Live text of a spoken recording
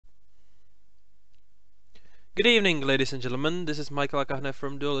Good evening, ladies and gentlemen. This is Michael Akahne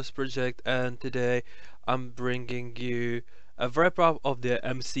from Duelist Project, and today I'm bringing you a wrap up of the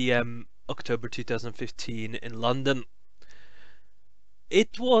MCM October 2015 in London.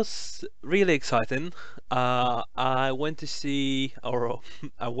 It was really exciting. I went to see, or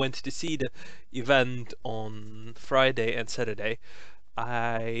I went to see the event on Friday and Saturday.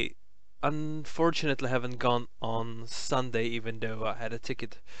 I unfortunately haven't gone on Sunday, even though I had a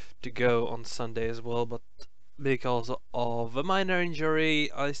ticket to go on Sunday as well, but because of a minor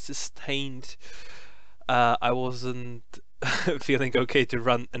injury I sustained, I wasn't feeling okay to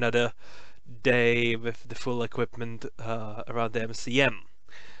run another day with the full equipment around the MCM.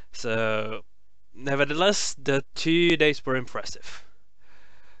 So, nevertheless, the 2 days were impressive.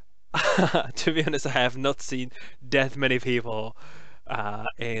 To be honest, I have not seen that many people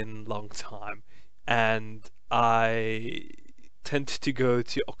in long time, and I tend to go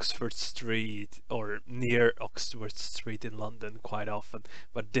to Oxford Street or near Oxford Street in London quite often,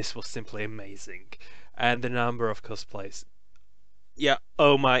 but this was simply amazing. And the number of cosplays. Yeah,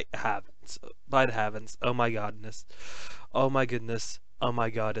 oh my heavens. By the heavens, oh my godness. Oh my goodness, oh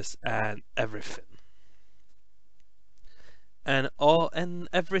my goddess, and everything. And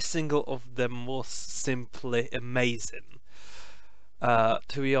every single of them was simply amazing. To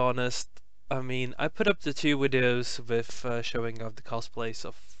be honest, I mean, I put up the two videos with showing off the cosplays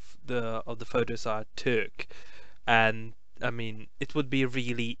of the photos I took, and I mean, it would be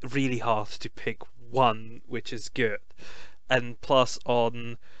really hard to pick one which is good. And plus,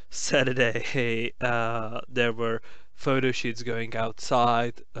 on Saturday, there were photo shoots going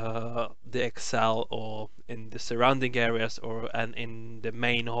outside the Excel or in the surrounding areas and in the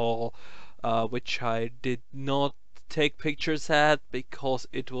main hall, which I did not take pictures at because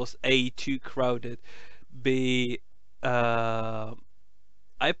it was A, too crowded, B, uh,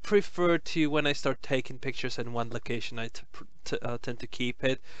 I prefer to, when I start taking pictures in one location, tend to keep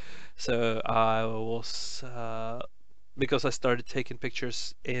it. So I was, because I started taking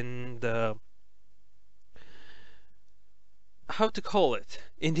pictures in the, how to call it,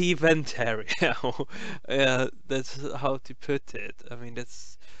 in the event area. That's how to put it. I mean,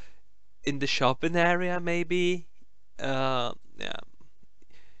 that's in the shopping area, maybe. Yeah,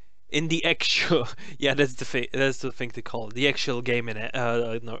 in the actual, yeah, that's the thing to call it, the actual game in it,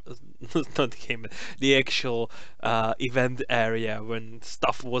 no, not the game, the actual event area when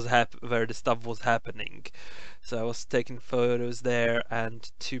where the stuff was happening. So I was taking photos there, and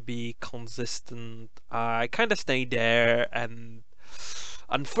to be consistent, I kind of stayed there and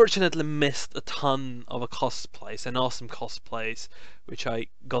unfortunately missed a ton of a cosplays and awesome cosplays, which I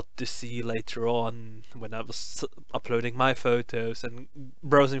got to see later on when I was uploading my photos and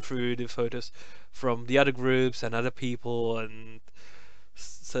browsing through the photos from the other groups and other people. And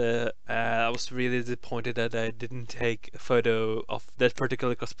so I was really disappointed that I didn't take a photo of that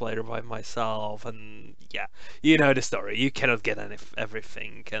particular cosplayer by myself. And yeah, you know the story. You cannot get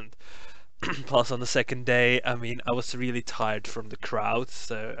everything. And plus, on the second day, I mean, I was really tired from the crowd,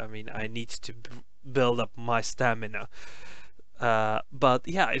 so I mean, I need to build up my stamina. But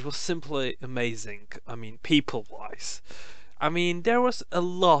yeah, it was simply amazing. I mean, people-wise. I mean, there was a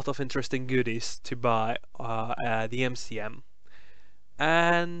lot of interesting goodies to buy at the MCM.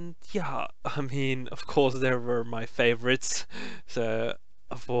 And yeah, I mean, of course, there were my favorites. So,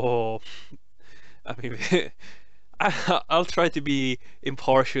 for, I mean, I'll try to be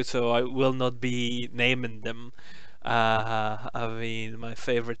impartial, so I will not be naming them. I mean, my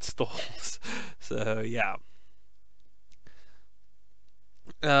favorite stalls. So yeah,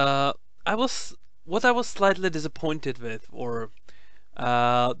 uh, I was what I was slightly disappointed with, or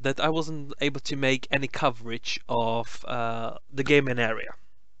that I wasn't able to make any coverage of the gaming area.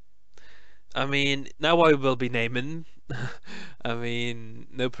 I mean, now I will be naming. I mean,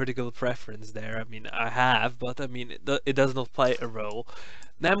 no particular preference there. I mean, I have, but I mean, it does not play a role.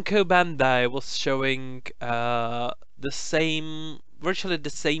 Namco Bandai was showing virtually the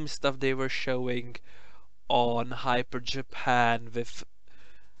same stuff they were showing on Hyper Japan, with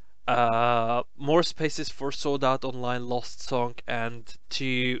more spaces for Sword Art Online Lost Song and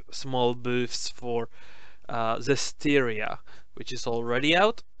two small booths for Zestiria, which is already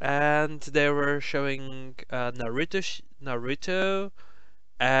out, and they were showing Naruto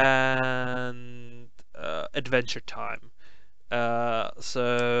and Adventure Time.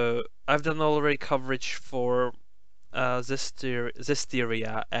 So I've done already coverage for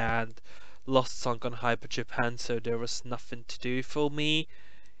Zestiria and Lost Song on Hyper Japan, so there was nothing to do for me.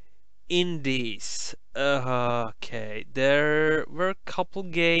 Indies. Okay, there were a couple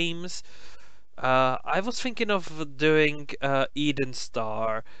games. I was thinking of doing Eden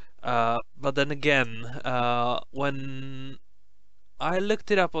Star. But then again, when I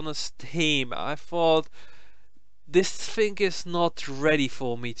looked it up on a Steam, I thought this thing is not ready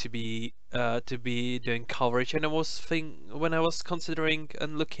for me to be doing coverage, and when I was considering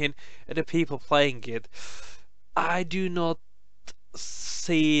and looking at the people playing it, I do not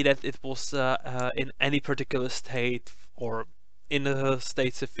see that it was in any particular state or in a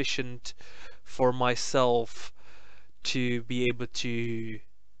state sufficient for myself to be able to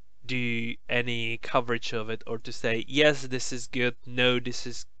do any coverage of it or to say yes this is good, no this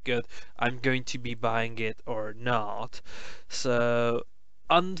is good, I'm going to be buying it or not. So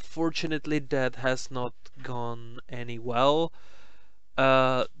unfortunately that has not gone any well.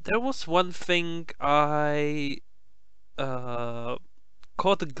 There was one thing I uh,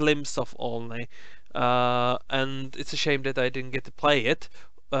 caught a glimpse of only, and it's a shame that I didn't get to play it,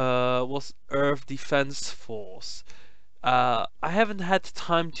 was Earth Defense Force. I haven't had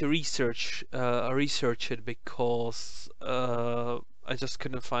time to research it because I just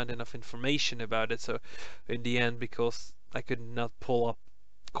couldn't find enough information about it. So in the end, because I could not pull up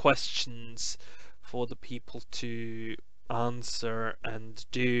questions for the people to answer and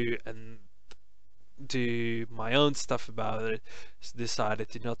do my own stuff about it, decided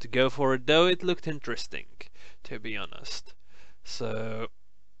to not to go for it. Though it looked interesting, to be honest. So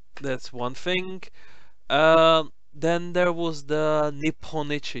that's one thing. Then there was the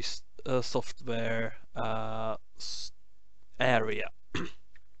Nipponichi software area.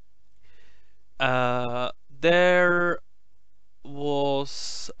 There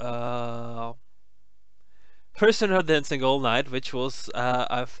was Personal Dancing All Night, which was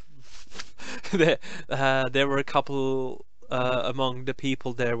there were a couple among the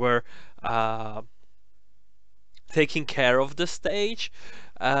people there were uh, taking care of the stage.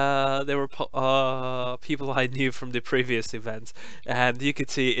 There were people I knew from the previous events, and you could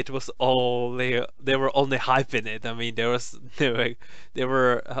see it was all they were only hyping it. I mean, there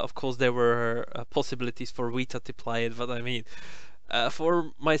were of course there were possibilities for Vita to play it, but I mean,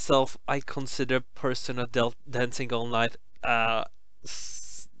 for myself, I consider Dancing All Night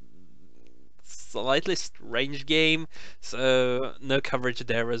slightly strange game, so no coverage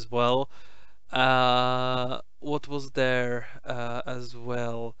there as well. What was there as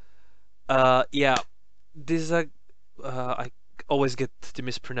well? Yeah, this I always get to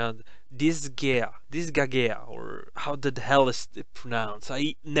mispronounce Disgagea, or how the hell is it pronounced?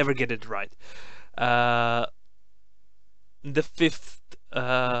 I never get it right. Uh, the fifth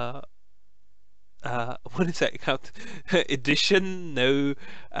what is that count edition? No,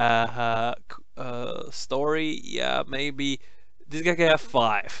 story. Yeah, maybe Disgagea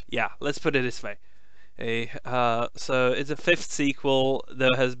 5. Yeah, let's put it this way. So it's a fifth sequel.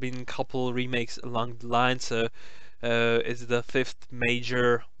 There has been a couple remakes along the line, so it's the fifth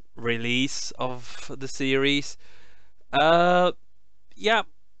major release of the series. Uh, yeah,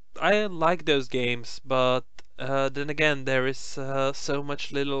 I like those games, but then again, there is so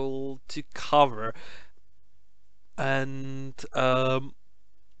much little to cover, and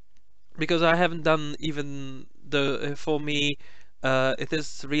because I haven't done even for me, it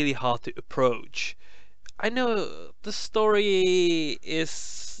is really hard to approach. I know the story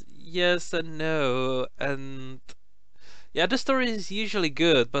is yes and no, and yeah, the story is usually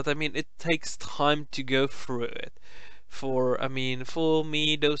good, but I mean, it takes time to go through it. I mean, for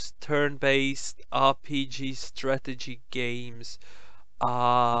me, those turn-based RPG strategy games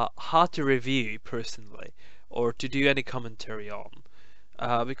are hard to review personally, or to do any commentary on,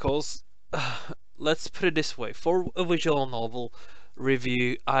 because let's put it this way: for a visual novel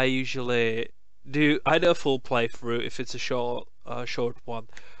review, I usually do either a full playthrough if it's a short one,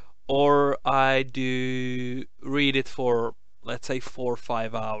 or I do read it for, let's say, 4 or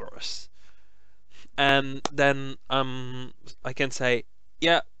 5 hours, and then I can say,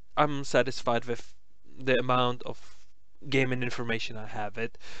 yeah, I'm satisfied with the amount of gaming information I have.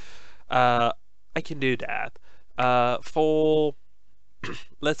 Uh, I can do that. For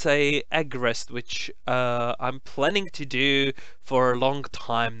let's say Agrest, which I'm planning to do for a long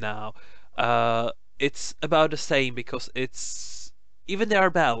time now. It's about the same because it's even there are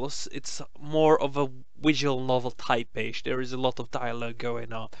battles. It's more of a visual novel type page. There is a lot of dialogue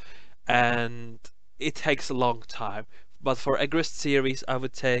going on, and it takes a long time. But for Agrest series, I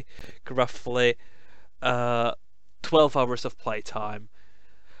would take roughly uh, 12 hours of playtime.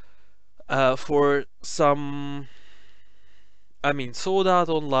 For some I mean, Sword Art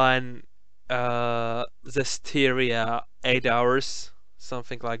Online, Zestiria, 8 hours,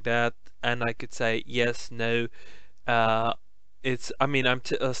 something like that. And I could say yes, no. Uh, I mean, I'm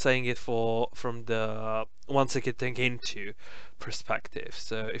saying it from the ones I could think into. perspective.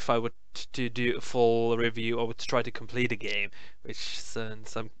 So if I were to do a full review, I would try to complete a game, which in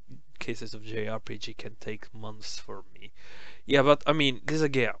some cases of JRPG can take months for me. Yeah, but I mean, this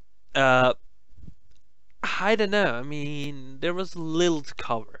again, uh, I don't know. I mean, there was little to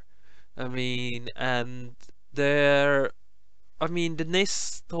cover. I mean, and there, I mean, the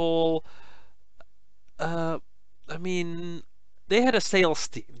Nestle, uh, I mean, they had a sales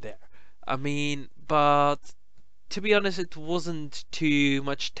team there. I mean, but to be honest, it wasn't too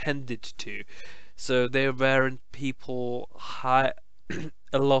much tended to. So there weren't people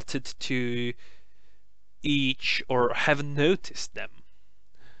allotted to each or haven't noticed them.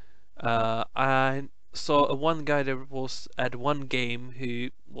 I saw one guy that was at one game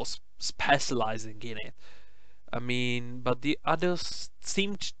who was specializing in it. I mean, but the other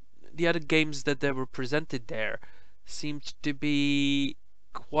games that they were presented there seemed to be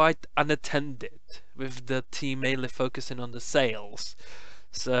quite unattended, with the team mainly focusing on the sales.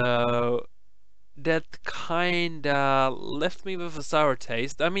 So that kinda left me with a sour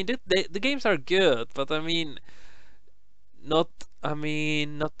taste. I mean, the games are good, but I mean, not. I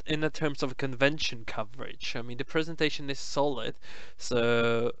mean, not in the terms of convention coverage. I mean, the presentation is solid,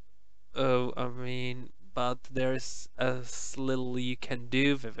 so I mean, but there's as little you can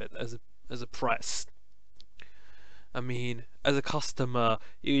do with it as a press. I mean, as a customer,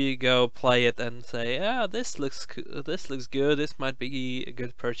 you go play it and say, "Ah, this looks good. This might be a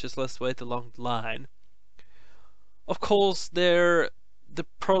good purchase. Let's wait along the line." Of course, the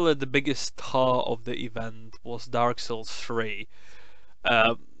probably the biggest star of the event was Dark Souls 3,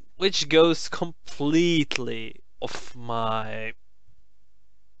 which goes completely off my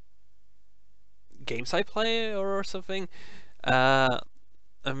games I play or something. Uh,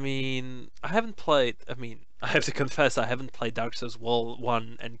 I mean, I haven't played. I mean, I have to confess, I haven't played Dark Souls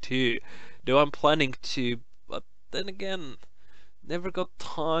 1 and 2, though I'm planning to. But then again, never got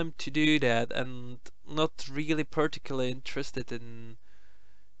time to do that, and not really particularly interested in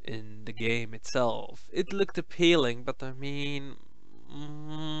the game itself. It looked appealing, but I mean,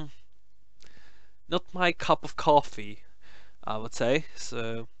 mm, not my cup of coffee, I would say.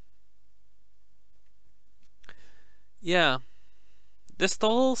 So yeah, the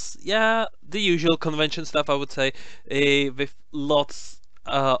stalls, yeah, the usual convention stuff, I would say, with lots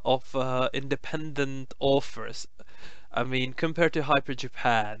of independent authors. I mean, compared to Hyper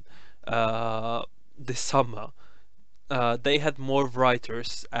Japan uh, this summer, they had more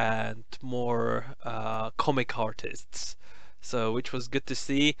writers and more comic artists, so which was good to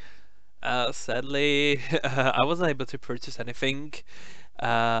see. Sadly, I wasn't able to purchase anything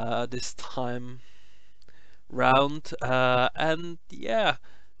this time round, and yeah,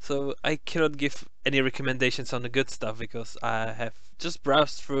 so I cannot give any recommendations on the good stuff because I have just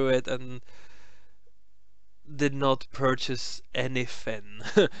browsed through it and did not purchase anything,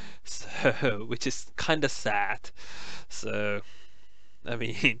 so which is kind of sad. So I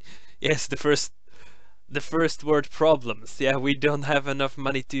mean, yes, the first word problems. Yeah, we don't have enough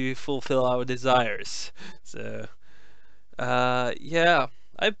money to fulfill our desires. So yeah,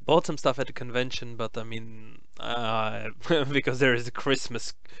 I bought some stuff at the convention, but I mean, because there is a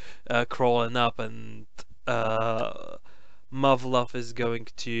Christmas crawling up, and Mavlov is going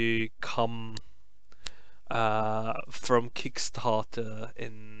to come from Kickstarter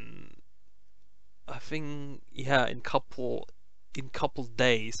in, I think, yeah, in couple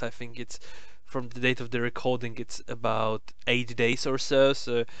days. I think it's from the date of the recording. It's about 8 days or so.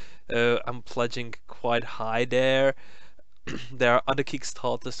 So I'm pledging quite high there. There are other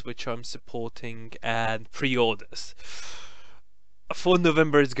Kickstarters which I'm supporting and pre-orders. For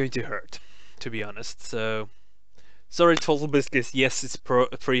November, it's going to hurt, to be honest. So sorry, Total Biscuits. Yes, it's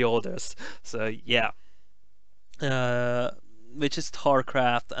pre-orders. So yeah, uh, which is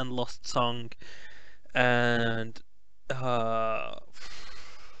Starcraft and Lost Song and uh,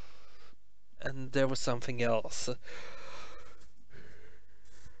 and there was something else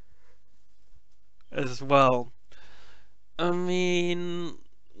as well. I mean,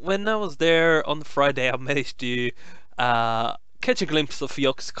 when I was there on Friday, I managed to catch a glimpse of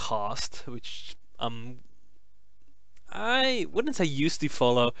Yoke's cast, which I wouldn't say used to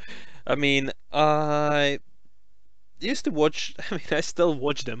follow. I mean, I used to watch. I mean, I still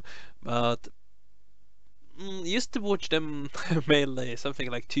watch them, but used to watch them mainly something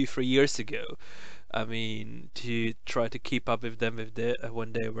like 2, 3 years ago. I mean, to try to keep up with them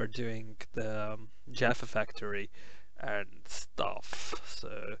when they were doing the Jaffa Factory and stuff.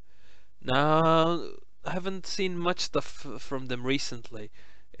 So now I haven't seen much stuff from them recently,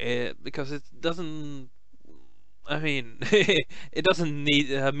 because it doesn't. I mean, it doesn't need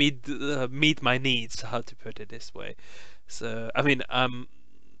meet my needs. How to put it this way. So I mean, I'm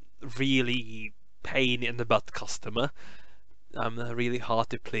really pain in the butt customer. I'm really hard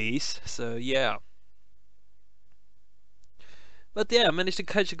to please. So yeah. But yeah, I managed to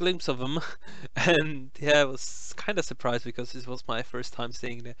catch a glimpse of them, and yeah, I was kind of surprised because this was my first time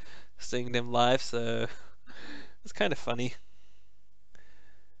seeing them live, so it's kind of funny.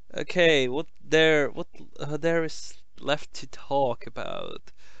 Okay, what there is left to talk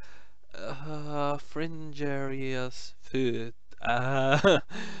about? Fringe areas, food.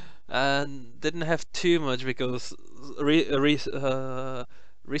 And didn't have too much because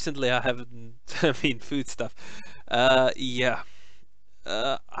recently I haven't. I mean, food stuff. Yeah.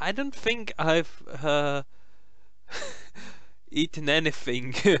 I don't think I've eaten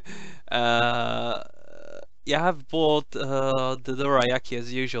anything. uh, yeah, I've bought the dorayaki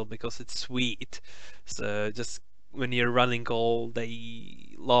as usual because it's sweet. So just when you're running all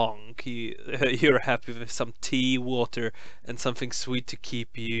day long, you're happy with some tea, water, and something sweet to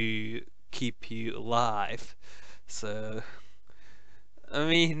keep you alive. So I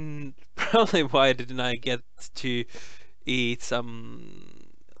mean, probably why didn't I get to eat some,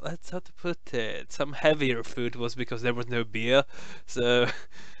 let's how to put it, some heavier food was because there was no beer. So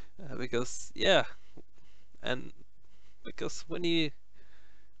because yeah, and because when you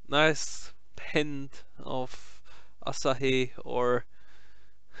nice hint of Asahi or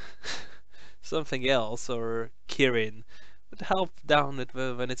something else or Kirin would help down it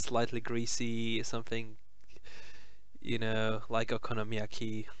when it's slightly greasy, something like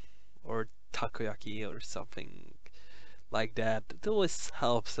okonomiyaki or takoyaki or something like that. It always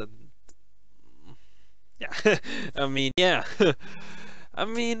helps, and yeah, I mean, yeah. I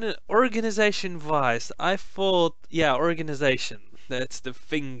mean, organization-wise, I thought, yeah, organization. That's the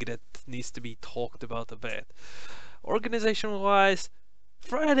thing that needs to be talked about a bit. Organization-wise,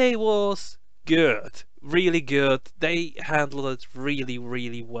 Friday was good, really good. They handled it really,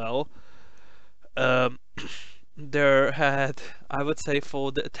 really well. Um, there had, I would say,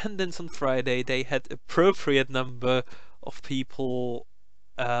 for the attendance on Friday, they had appropriate number of people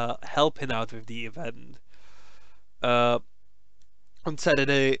helping out with the event. Uh, on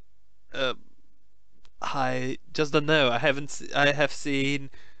Saturday, uh, I just don't know. I have seen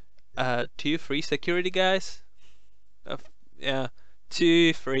two, three security guys. Yeah,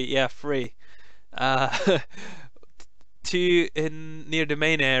 two, three. Yeah, three. Uh, two in near the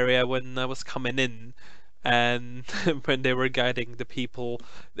main area when I was coming in, and when they were guiding the people.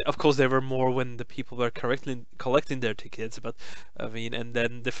 Of course, there were more when the people were correctly collecting their tickets. But I mean, and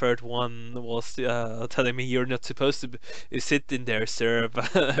then the third one was telling me you're not supposed to sit in there, sir.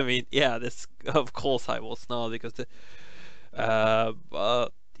 But I mean, yeah, that's of course I was not because but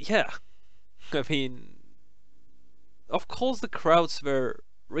yeah, I mean, of course the crowds were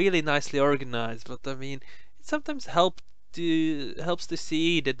really nicely organized, but I mean, it sometimes helps to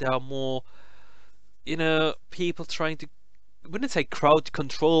see that there are more, people trying to, I wouldn't say crowd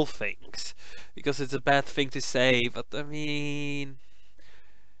control things, because it's a bad thing to say, but I mean,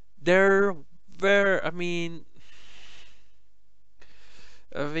 there were, I mean,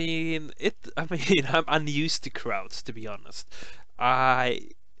 I'm unused to crowds, to be honest. I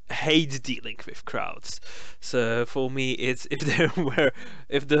hate dealing with crowds. So for me, it's if there were,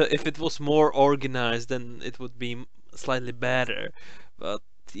 if it was more organized, then it would be slightly better. But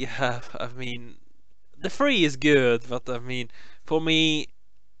yeah, I mean, the free is good, but I mean, for me,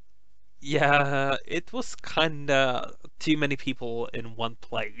 yeah, it was kinda too many people in one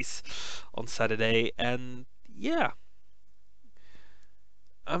place on Saturday, and yeah.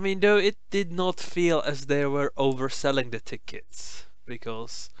 I mean, though it did not feel as they were overselling the tickets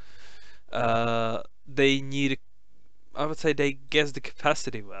because they need. I would say they guessed the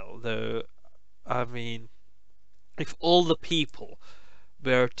capacity well. Though, I mean, if all the people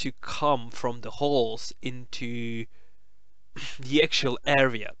were to come from the halls into the actual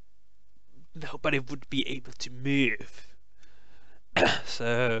area, nobody would be able to move.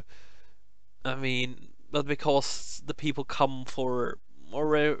 So, I mean, but because the people come for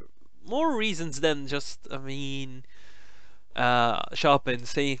more reasons than just, I mean, shop and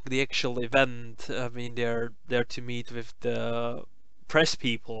seeing the actual event. I mean, they're there to meet with the press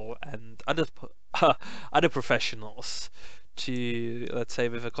people and other professionals to, let's say,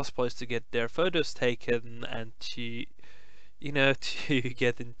 with the cosplayers to get their photos taken and to, to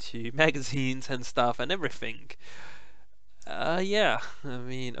get into magazines and stuff and everything. Yeah, I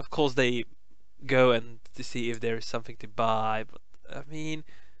mean, of course they go and to see if there is something to buy, but I mean,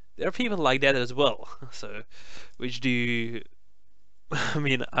 there are people like that as well. So, which do I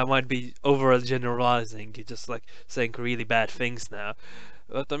mean, I might be over generalizing, just like saying really bad things now,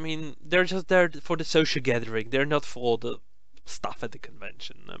 But I mean, they're just there for the social gathering. They're not for the stuff at the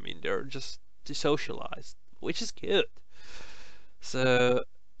convention. I mean, they're just to socialize, which is good. So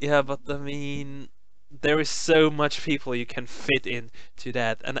yeah, but I mean, there is so much people you can fit in to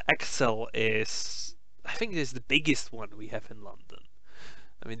that, and Excel is, I think, it is the biggest one we have in London.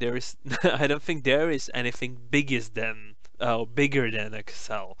 I mean, there is, I don't think there is anything bigger than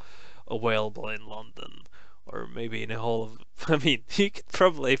Excel available in London, or maybe in the whole of. I mean, you could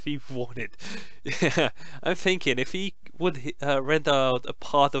probably, if you wanted. Yeah, I'm thinking if he would rent out a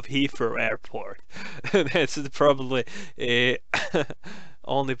part of Heathrow Airport, that's probably a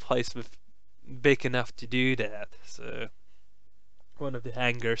only place with big enough to do that. So one of the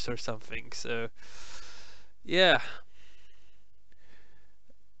hangars or something. So yeah,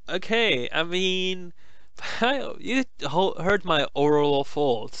 okay. I mean, you heard my overall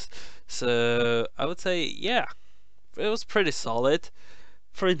thoughts, so I would say yeah, it was pretty solid,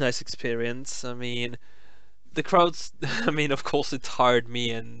 pretty nice experience. I mean, the crowds. I mean, of course, it tired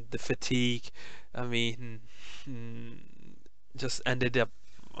me and the fatigue. I mean, mm, just ended up.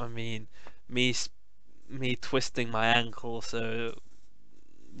 I mean, me me twisting my ankle, so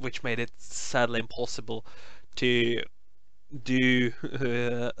which made it sadly impossible to do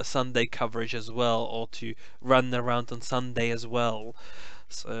a Sunday coverage as well, or to run around on Sunday as well.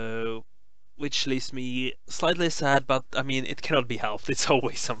 So, which leaves me slightly sad, but I mean, it cannot be helped. It's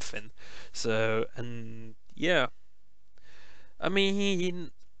always something. So, and yeah, I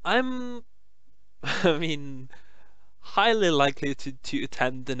mean, I'm, I mean, highly likely to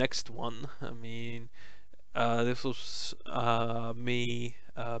attend the next one. I mean, this was me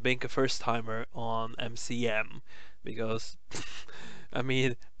being a first timer on MCM because I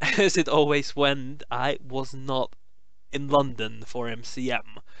mean, as it always went, I was not in London for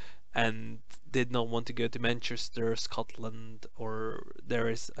MCM and did not want to go to Manchester, Scotland, or there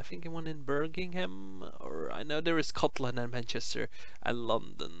is, I think, one in Birmingham, or I know there is Scotland and Manchester and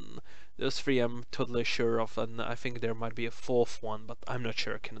London. Those three I'm totally sure of, and I think there might be a fourth one, but I'm not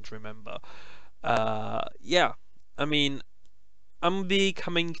sure, I cannot remember. Yeah, I mean, I'm be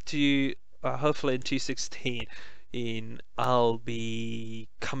coming to hopefully in 2016. I'll be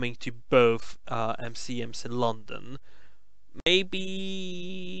coming to both MCMs in London.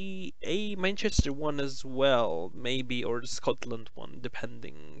 Maybe a Manchester one as well, maybe, or the Scotland one,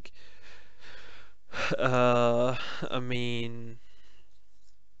 depending. I mean,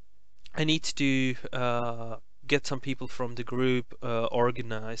 I need to get some people from the group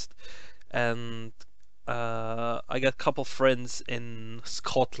organized, and I got a couple friends in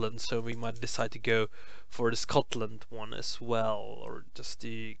Scotland, so we might decide to go for the Scotland one as well, or just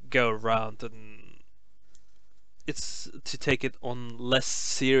to go around and it's to take it on less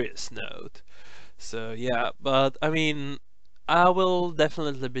serious note. So yeah, but I mean, I will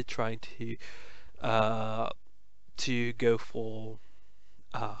definitely be trying uh to go for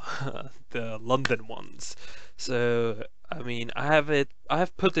the London ones. So I mean, I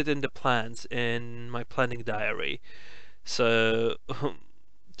have put it in the plans in my planning diary. So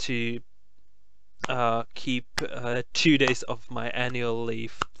to keep 2 days of my annual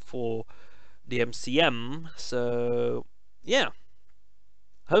leave for the MCM. So yeah,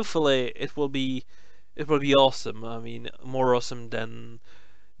 hopefully it will be awesome. I mean, more awesome than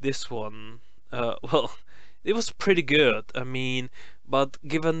this one. Well, it was pretty good. I mean, but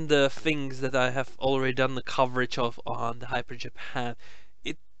given the things that I have already done the coverage of on the Hyper Japan,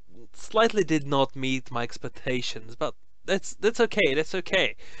 it slightly did not meet my expectations. But that's okay. That's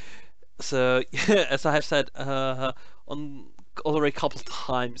okay. So yeah, as I have said on already a couple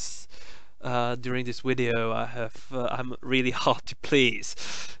times during this video, I'm really hard to please.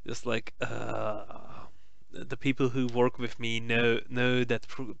 Just like the people who work with me know that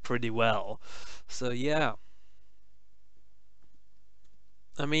pretty well. So yeah,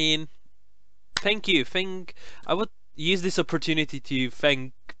 I mean, thank you. I would use this opportunity to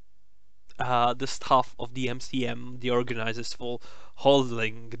thank the staff of the MCM, the organizers, for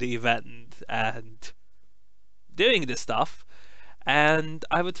holding the event and doing this stuff. And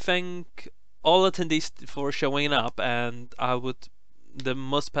I would thank all attendees for showing up. And the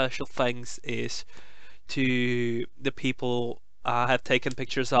most special thanks is to the people I have taken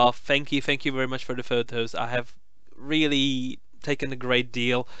pictures of. Thank you very much for the photos. I have really taken a great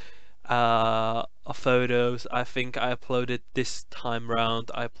deal of photos. I think I uploaded this time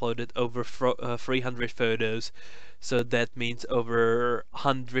round. I uploaded over 300 photos, so that means over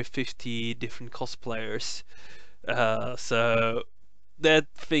 150 different cosplayers. So that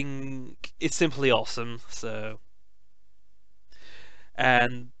thing is simply awesome. So,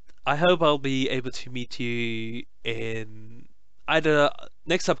 and I hope I'll be able to meet you in either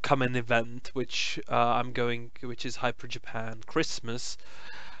next upcoming event, which I'm going, which is Hyper Japan Christmas,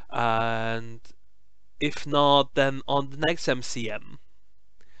 and if not, then on the next MCM.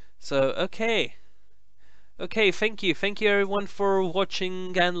 So okay, okay, thank you everyone for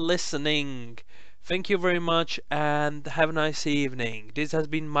watching and listening. Thank you very much, and have a nice evening. This has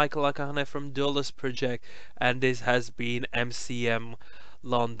been Michael Akahane from Duelist Project, and this has been MCM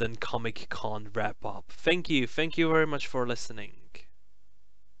London Comic Con wrap up. Thank you very much for listening.